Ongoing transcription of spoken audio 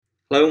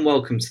Hello and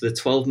welcome to the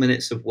 12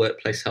 Minutes of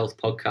Workplace Health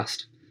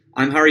podcast.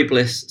 I'm Harry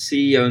Bliss,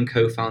 CEO and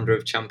co-founder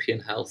of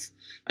Champion Health,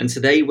 and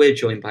today we're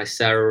joined by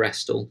Sarah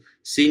Restall,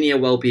 Senior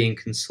Wellbeing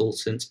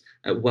Consultant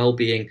at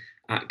Wellbeing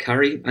at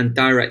Carry and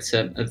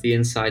Director of the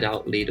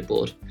InsideOut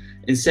Leaderboard.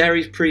 In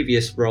Sarah's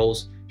previous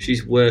roles,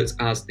 she's worked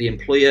as the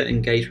Employer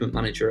Engagement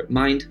Manager at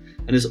Mind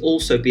and has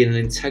also been an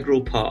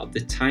integral part of the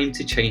Time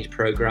to Change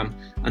programme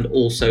and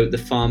also the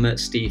Farmer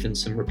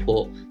Stevenson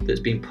report that's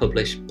been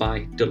published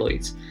by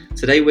Deloitte.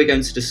 Today we're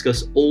going to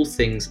discuss all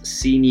things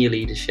senior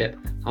leadership,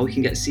 how we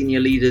can get senior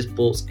leaders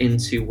brought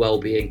into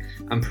wellbeing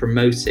and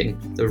promoting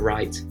the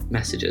right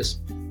messages.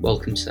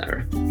 Welcome,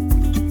 Sarah.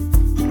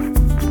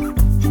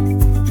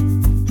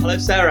 Hello,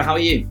 Sarah, how are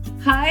you?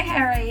 Hi,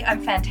 Harry.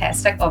 I'm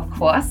fantastic, of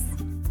course.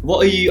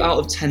 What are you out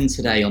of 10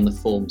 today on the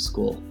form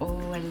score?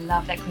 Oh, I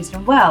love that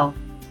question. Well,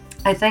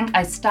 I think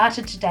I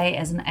started today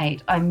as an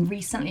 8. I'm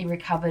recently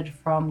recovered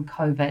from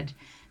COVID.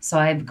 So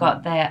I've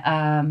got that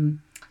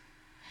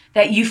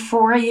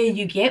euphoria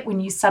you get when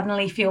you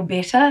suddenly feel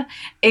better,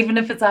 even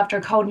if it's after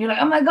a cold and you're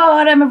like, oh my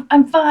God,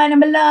 I'm fine,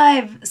 I'm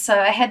alive. So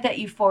I had that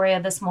euphoria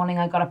this morning.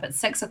 I got up at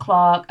 6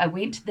 o'clock. I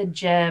went to the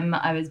gym.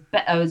 I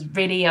was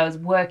ready. I was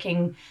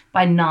working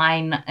by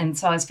 9. And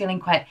so I was feeling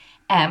quite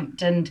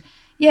amped. And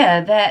yeah,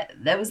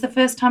 that was the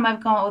first time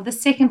I've gone, or the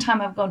second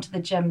time I've gone to the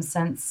gym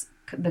since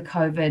the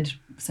COVID,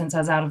 since I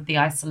was out of the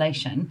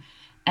isolation.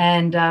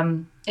 And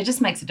it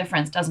just makes a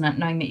difference, doesn't it?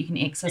 Knowing that you can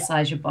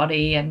exercise your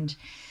body and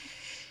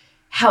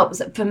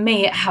helps. For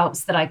me, it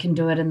helps that I can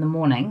do it in the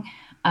morning.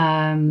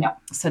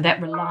 So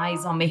that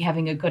relies on me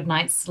having a good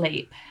night's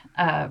sleep,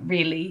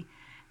 really,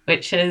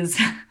 which is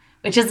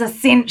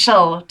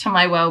essential to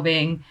my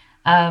well-being.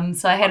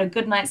 So I had a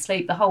good night's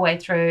sleep the whole way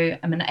through.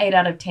 I'm an 8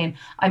 out of 10.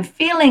 I'm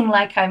feeling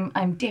like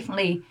I'm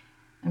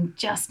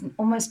just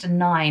almost a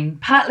 9,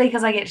 partly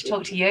because I get to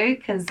talk to you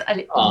because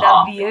I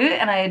love you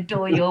and I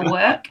adore your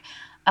work,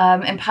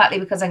 and partly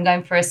because I'm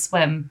going for a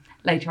swim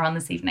later on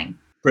this evening.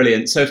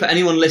 Brilliant. So for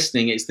anyone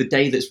listening, it's the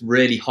day that's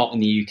really hot in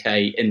the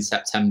UK in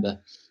September.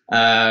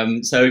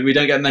 So we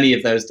don't get many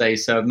of those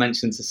days. So I've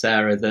mentioned to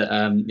Sarah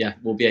that,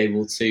 we'll be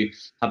able to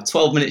have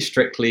 12 minutes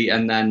strictly,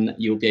 and then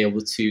you'll be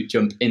able to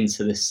jump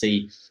into the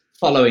sea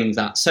following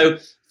that. So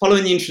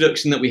following the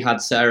introduction that we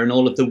had, Sarah, and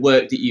all of the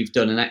work that you've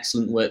done and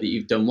excellent work that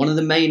you've done, one of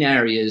the main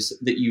areas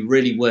that you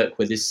really work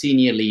with is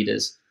senior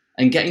leaders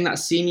and getting that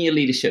senior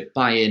leadership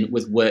buy-in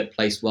with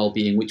workplace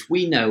wellbeing, which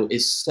we know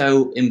is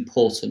so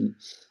important.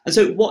 And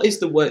so what is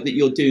the work that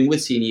you're doing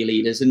with senior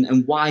leaders,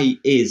 and why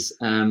is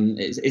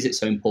it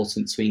so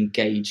important to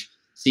engage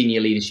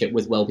senior leadership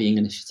with wellbeing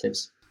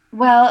initiatives?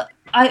 Well,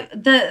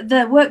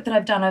 the work that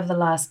I've done over the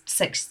last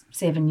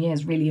 6-7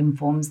 years really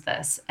informs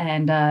this.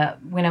 And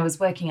when I was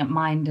working at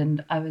Mind,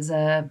 and I was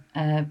a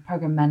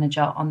program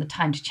manager on the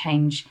Time to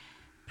Change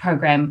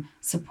program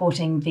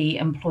supporting the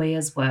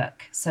employers'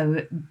 work.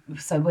 So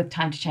with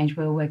Time to Change,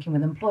 we were working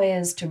with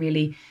employers to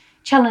really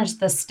challenged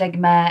the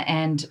stigma,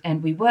 and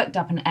we worked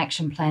up an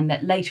action plan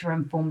that later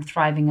informed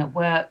Thriving at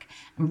Work.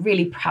 I'm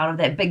really proud of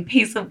that big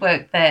piece of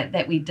work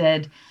that we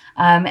did.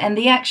 And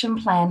the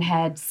action plan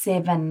had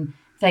 7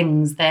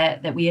 things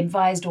that we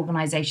advised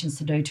organizations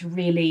to do to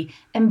really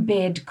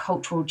embed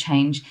cultural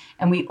change.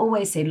 And we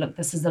always said, look,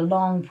 this is a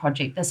long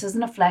project. This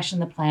isn't a flash in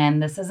the pan.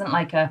 This isn't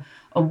like a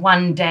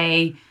one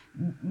day,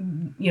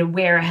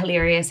 wear a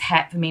hilarious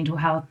hat for Mental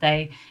Health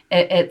Day.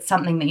 It's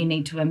something that you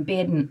need to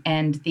embed,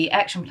 and the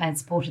action plan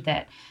supported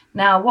that.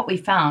 Now, what we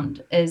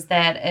found is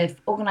that if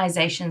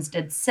organizations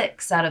did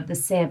 6 out of the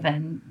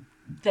 7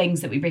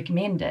 things that we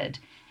recommended,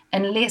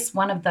 unless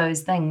one of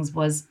those things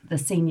was the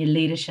senior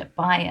leadership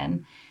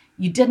buy-in,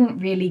 you didn't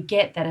really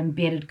get that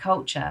embedded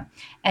culture.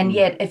 And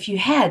yet, if you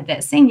had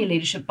that senior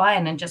leadership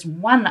buy-in and just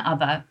one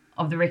other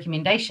of the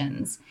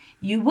recommendations,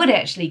 you would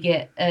actually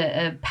get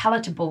a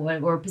perceptible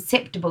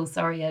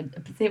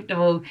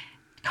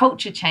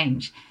culture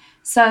change.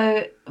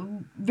 So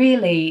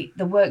really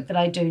the work that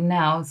I do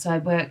now, so I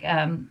work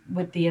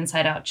with the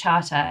InsideOut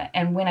Charter,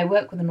 and when I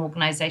work with an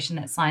organisation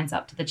that signs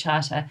up to the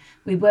Charter,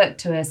 we work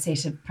to a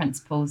set of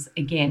principles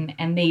again,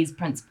 and these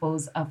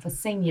principles are for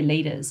senior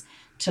leaders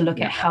to look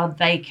at how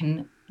they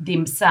can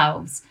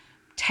themselves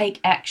take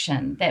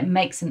action that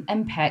makes an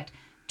impact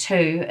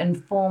to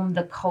inform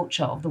the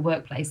culture of the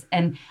workplace.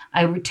 And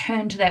I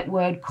return to that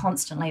word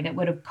constantly, that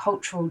word of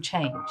cultural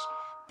change.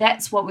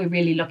 That's what we're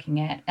really looking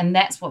at, and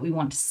that's what we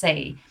want to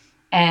see.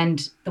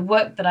 And the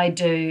work that I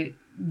do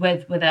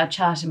with our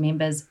charter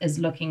members is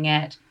looking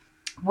at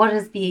what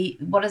is the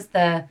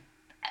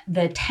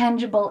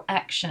tangible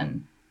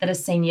action that a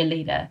senior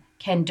leader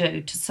can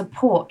do to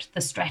support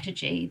the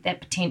strategy that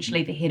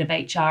potentially the head of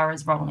HR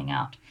is rolling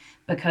out,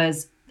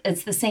 because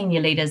it's the senior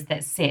leaders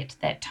that set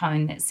that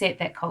tone, that set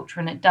that culture,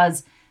 and it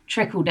does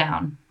trickle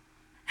down.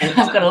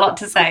 I've got a lot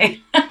to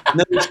say.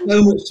 No, there's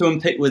so much to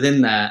unpick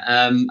within there.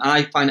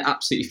 I find it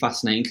absolutely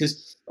fascinating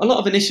because a lot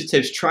of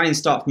initiatives try and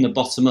start from the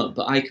bottom up,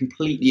 but I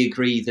completely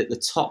agree that the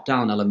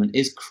top-down element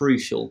is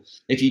crucial.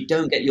 If you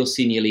don't get your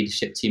senior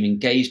leadership team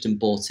engaged and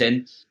bought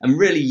in and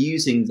really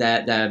using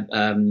their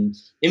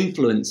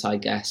influence, I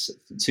guess,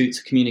 to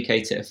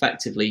communicate it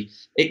effectively,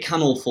 it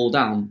can all fall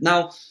down.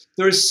 Now,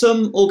 there are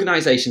some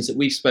organisations that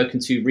we've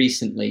spoken to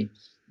recently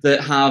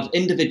that have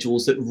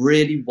individuals that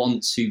really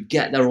want to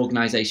get their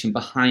organisation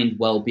behind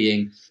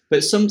well-being,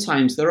 but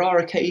sometimes there are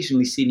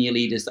occasionally senior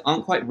leaders that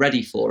aren't quite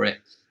ready for it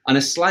and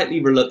are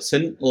slightly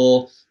reluctant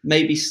or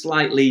maybe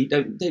slightly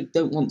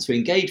don't want to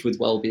engage with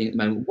well-being at the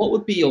moment. What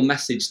would be your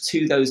message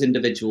to those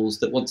individuals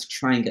that want to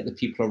try and get the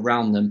people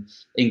around them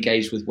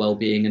engaged with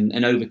well-being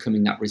and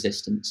overcoming that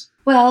resistance?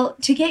 Well,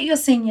 to get your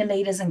senior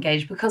leaders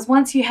engaged, because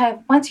once you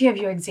have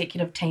your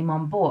executive team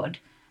on board,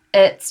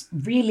 it's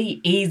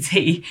really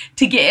easy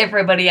to get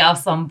everybody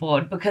else on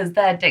board because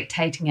they're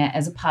dictating it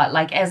as a part,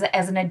 like as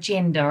an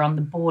agenda on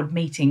the board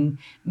meeting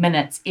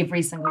minutes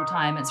every single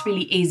time. It's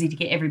really easy to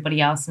get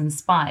everybody else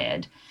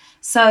inspired.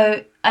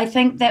 So I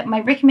think that my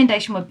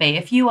recommendation would be,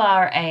 if you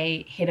are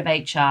a head of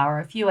HR,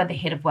 or if you are the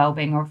head of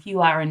wellbeing, or if you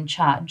are in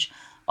charge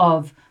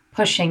of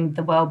pushing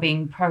the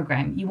wellbeing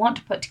program, you want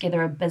to put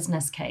together a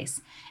business case.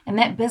 And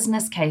that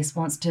business case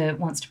wants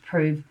to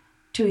prove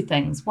two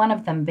things. One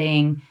of them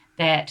being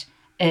that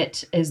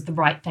it is the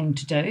right thing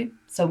to do.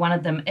 So one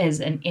of them is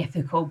an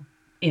ethical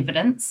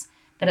evidence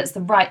that it's the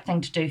right thing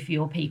to do for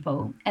your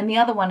people. And the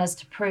other one is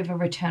to prove a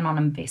return on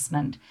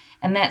investment.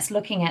 And that's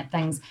looking at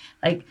things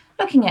like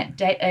looking at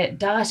data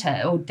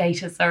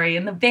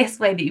in the best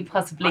way that you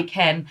possibly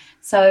can.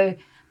 So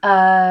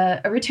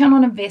a return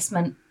on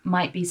investment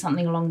might be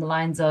something along the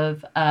lines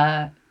of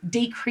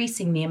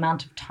decreasing the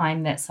amount of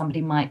time that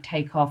somebody might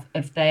take off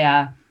if they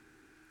are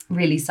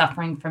really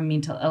suffering from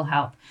mental ill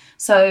health.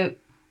 So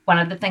one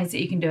of the things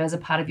that you can do as a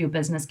part of your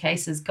business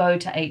case is go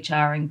to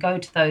HR and go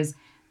to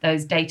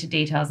those data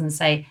details and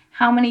say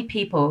how many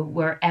people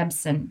were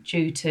absent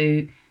due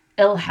to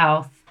ill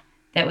health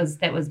that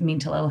was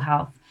mental ill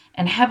health,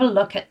 and have a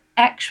look at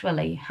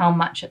actually how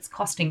much it's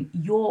costing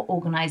your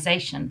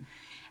organization.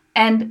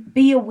 And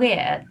be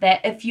aware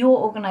that if your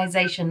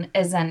organization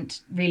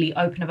isn't really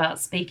open about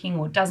speaking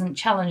or doesn't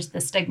challenge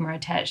the stigma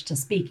attached to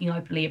speaking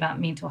openly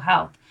about mental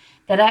health,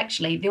 that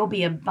actually there'll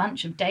be a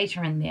bunch of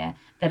data in there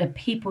that are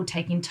people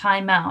taking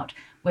time out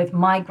with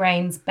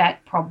migraines,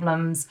 back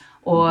problems,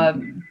 or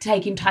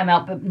taking time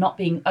out but not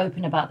being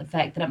open about the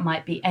fact that it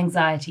might be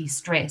anxiety,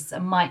 stress. It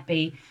might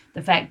be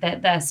the fact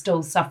that they're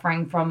still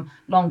suffering from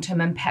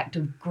long-term impact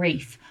of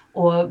grief,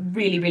 or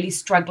really, really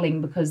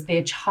struggling because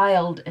their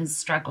child is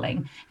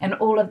struggling. And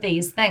all of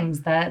these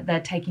things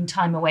they're taking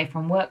time away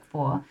from work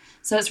for.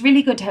 So it's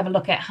really good to have a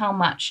look at how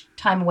much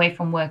time away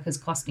from work is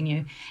costing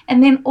you.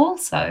 And then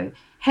also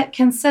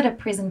consider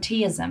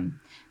presenteeism.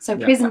 So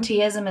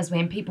presenteeism is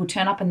when people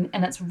turn up and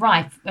it's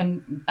rife.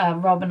 And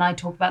Rob and I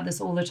talk about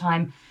this all the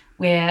time,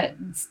 where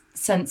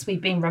since we've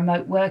been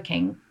remote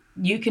working,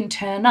 you can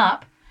turn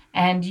up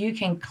and you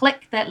can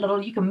click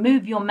you can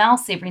move your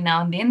mouse every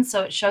now and then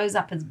so it shows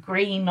up as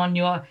green on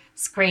your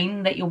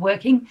screen that you're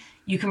working.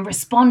 You can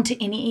respond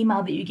to any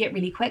email that you get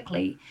really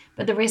quickly,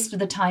 but the rest of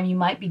the time you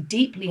might be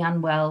deeply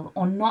unwell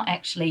or not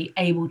actually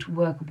able to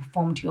work or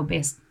perform to your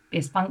best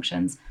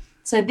functions.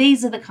 So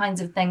these are the kinds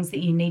of things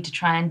that you need to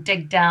try and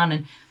dig down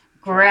and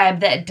grab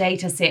that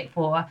data set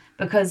for,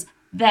 because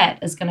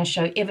that is going to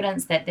show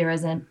evidence that there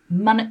is a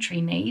monetary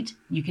need.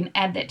 You can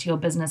add that to your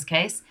business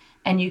case,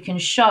 and you can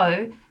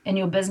show in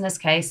your business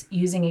case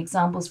using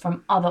examples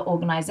from other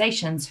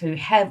organizations who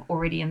have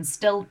already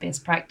instilled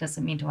best practice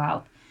in mental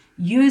health.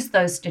 Use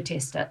those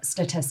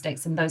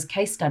statistics and those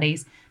case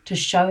studies to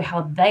show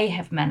how they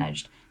have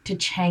managed to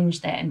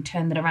change that and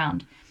turn that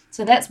around.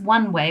 So that's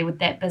one way with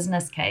that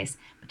business case.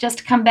 But just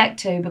to come back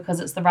to, because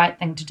it's the right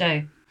thing to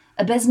do,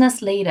 a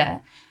business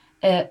leader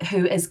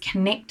who is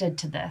connected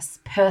to this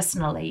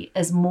personally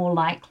is more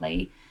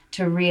likely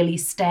to really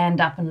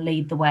stand up and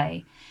lead the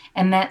way.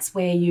 And that's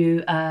where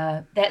you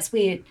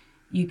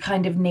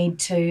kind of need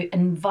to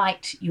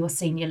invite your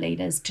senior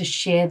leaders to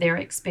share their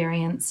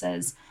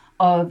experiences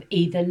of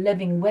either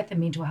living with a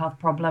mental health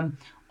problem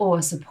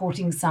or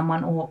supporting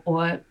someone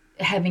or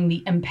having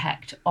the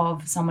impact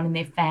of someone in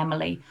their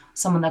family,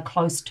 someone they're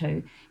close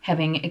to,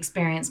 having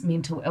experienced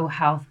mental ill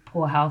health,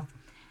 poor health.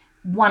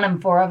 1 in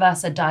 4 of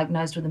us are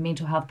diagnosed with a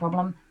mental health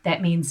problem.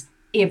 That means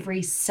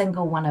every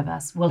single one of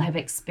us will have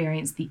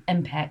experienced the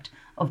impact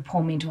of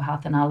poor mental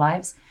health in our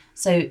lives.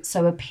 So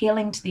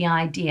appealing to the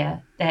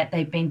idea that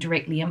they've been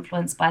directly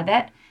influenced by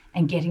that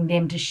and getting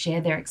them to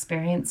share their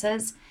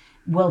experiences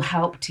will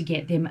help to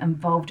get them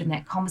involved in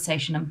that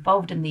conversation,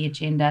 involved in the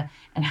agenda,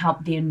 and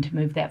help them to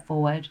move that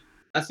forward.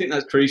 I think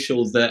that's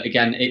crucial, that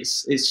again,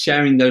 it's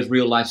sharing those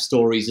real life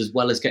stories as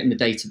well as getting the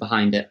data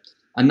behind it.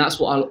 And that's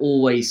what I'll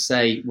always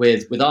say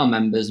with our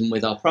members and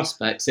with our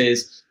prospects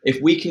is,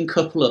 if we can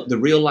couple up the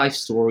real life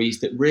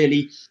stories that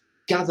really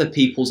gather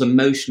people's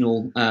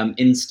emotional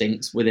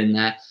instincts within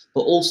there,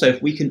 but also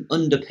if we can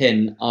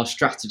underpin our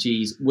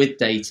strategies with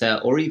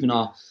data, or even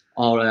our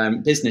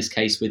business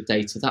case with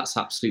data, that's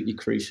absolutely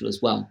crucial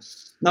as well.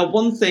 Now,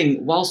 one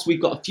thing, whilst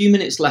we've got a few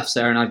minutes left,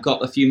 Sarah, and I've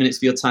got a few minutes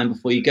of your time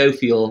before you go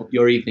for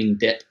your evening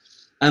dip,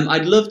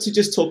 I'd love to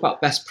just talk about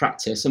best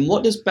practice. And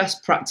what does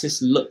best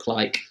practice look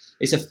like?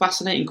 It's a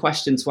fascinating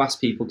question to ask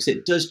people because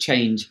it does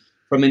change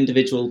from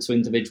individual to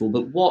individual.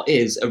 But what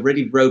is a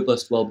really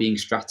robust wellbeing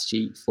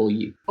strategy for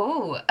you?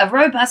 Oh, a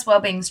robust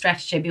wellbeing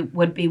strategy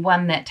would be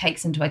one that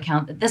takes into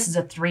account that this is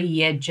a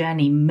 3-year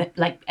journey,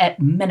 like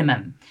at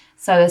minimum.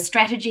 So a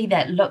strategy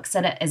that looks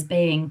at it as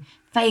being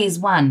phase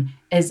 1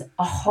 is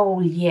a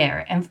whole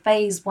year. And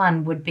phase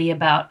 1 would be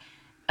about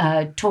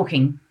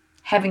talking,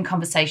 having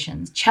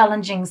conversations,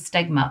 challenging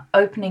stigma,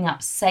 opening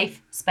up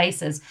safe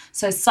spaces.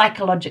 So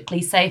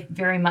psychologically safe,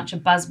 very much a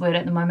buzzword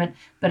at the moment,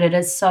 but it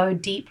is so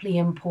deeply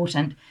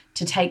important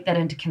to take that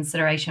into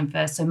consideration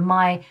first. So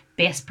my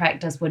best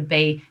practice would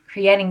be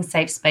creating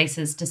safe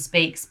spaces to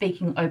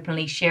speaking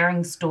openly,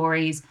 sharing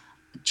stories,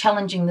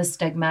 challenging the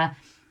stigma,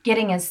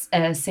 getting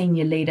a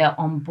senior leader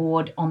on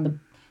board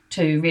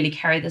to really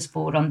carry this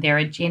forward on their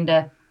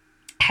agenda,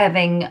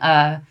 having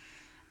a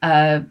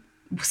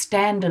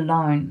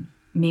standalone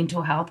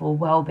mental health or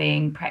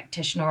wellbeing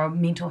practitioner or a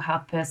mental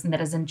health person that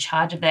is in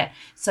charge of that.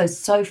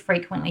 So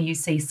frequently you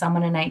see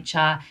someone in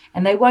HR,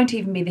 and they won't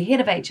even be the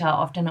head of HR.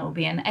 Often it will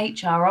be an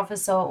HR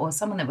officer or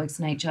someone that works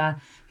in HR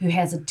who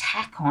has a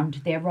tack on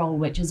to their role,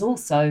 which is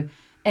also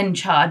in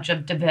charge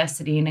of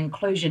diversity and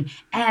inclusion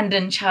and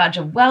in charge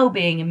of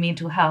wellbeing and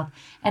mental health,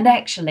 and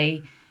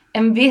actually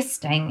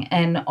investing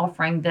in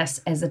offering this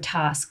as a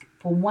task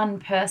for one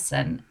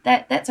person.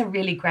 That's a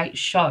really great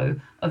show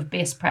of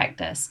best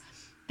practice.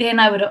 Then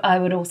I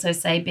would also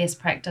say best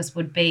practice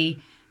would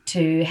be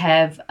to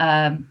have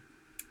a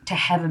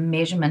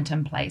measurement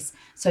in place.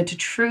 So to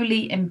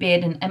truly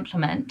embed and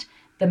implement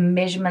the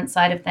measurement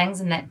side of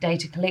things and that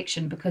data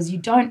collection, because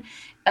it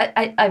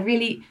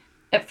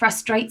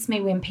frustrates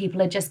me when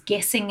people are just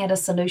guessing at a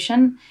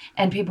solution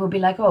and people will be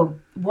like, oh,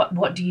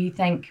 what do you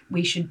think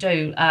we should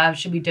do?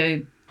 Should we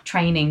do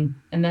training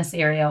in this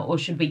area, or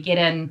should we get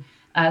in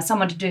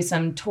someone to do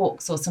some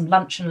talks or some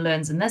lunch and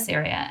learns in this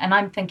area? And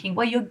I'm thinking,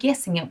 well, you're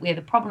guessing at where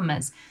the problem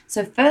is.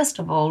 So first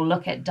of all,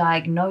 look at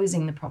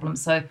diagnosing the problem.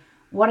 So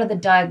what are the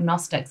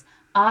diagnostics?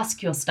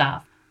 Ask your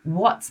staff,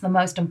 what's the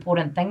most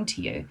important thing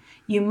to you?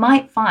 You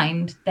might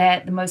find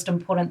that the most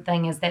important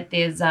thing is that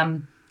there's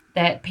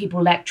that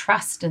people lack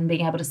trust in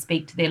being able to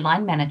speak to their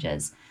line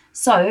managers.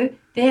 So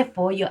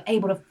therefore, you're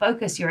able to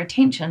focus your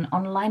attention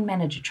on line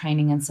manager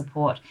training and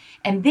support.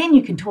 And then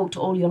you can talk to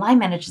all your line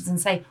managers and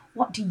say,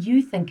 what do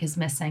you think is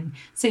missing?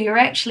 So you're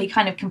actually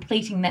kind of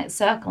completing that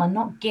circle and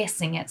not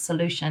guessing at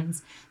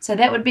solutions. So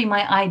that would be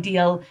my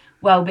ideal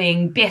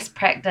wellbeing best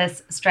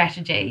practice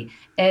strategy,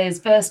 is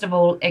first of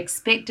all,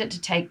 expect it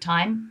to take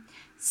time.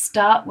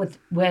 Start with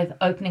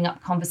opening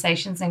up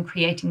conversations and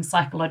creating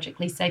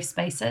psychologically safe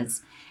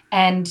spaces,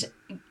 and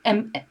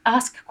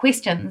ask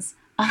questions.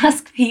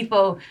 Ask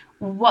people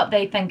what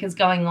they think is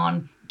going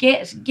on.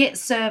 Get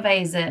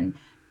surveys in.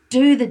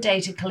 Do the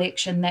data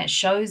collection that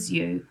shows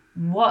you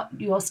what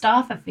your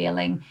staff are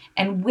feeling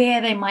and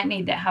where they might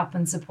need that help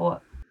and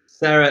support.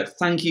 Sarah,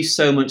 thank you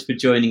so much for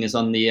joining us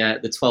on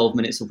the 12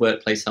 Minutes of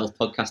Workplace Health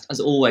podcast. As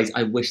always,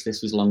 I wish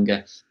this was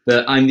longer,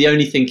 but I'm the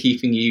only thing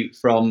keeping you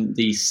from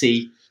the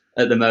sea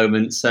at the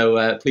moment.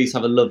 So please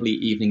have a lovely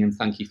evening, and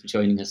thank you for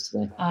joining us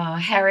today. Oh,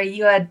 Harry,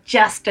 you are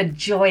just a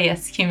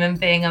joyous human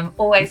being. I'm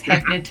always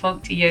happy to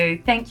talk to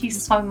you. Thank you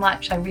so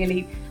much. I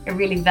really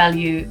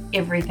value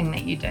everything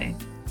that you do.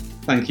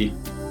 Thank you.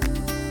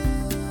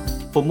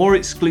 For more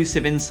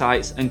exclusive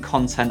insights and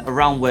content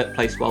around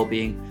workplace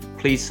wellbeing,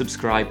 please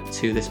subscribe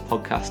to this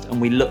podcast,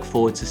 and we look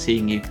forward to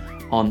seeing you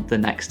on the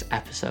next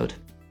episode.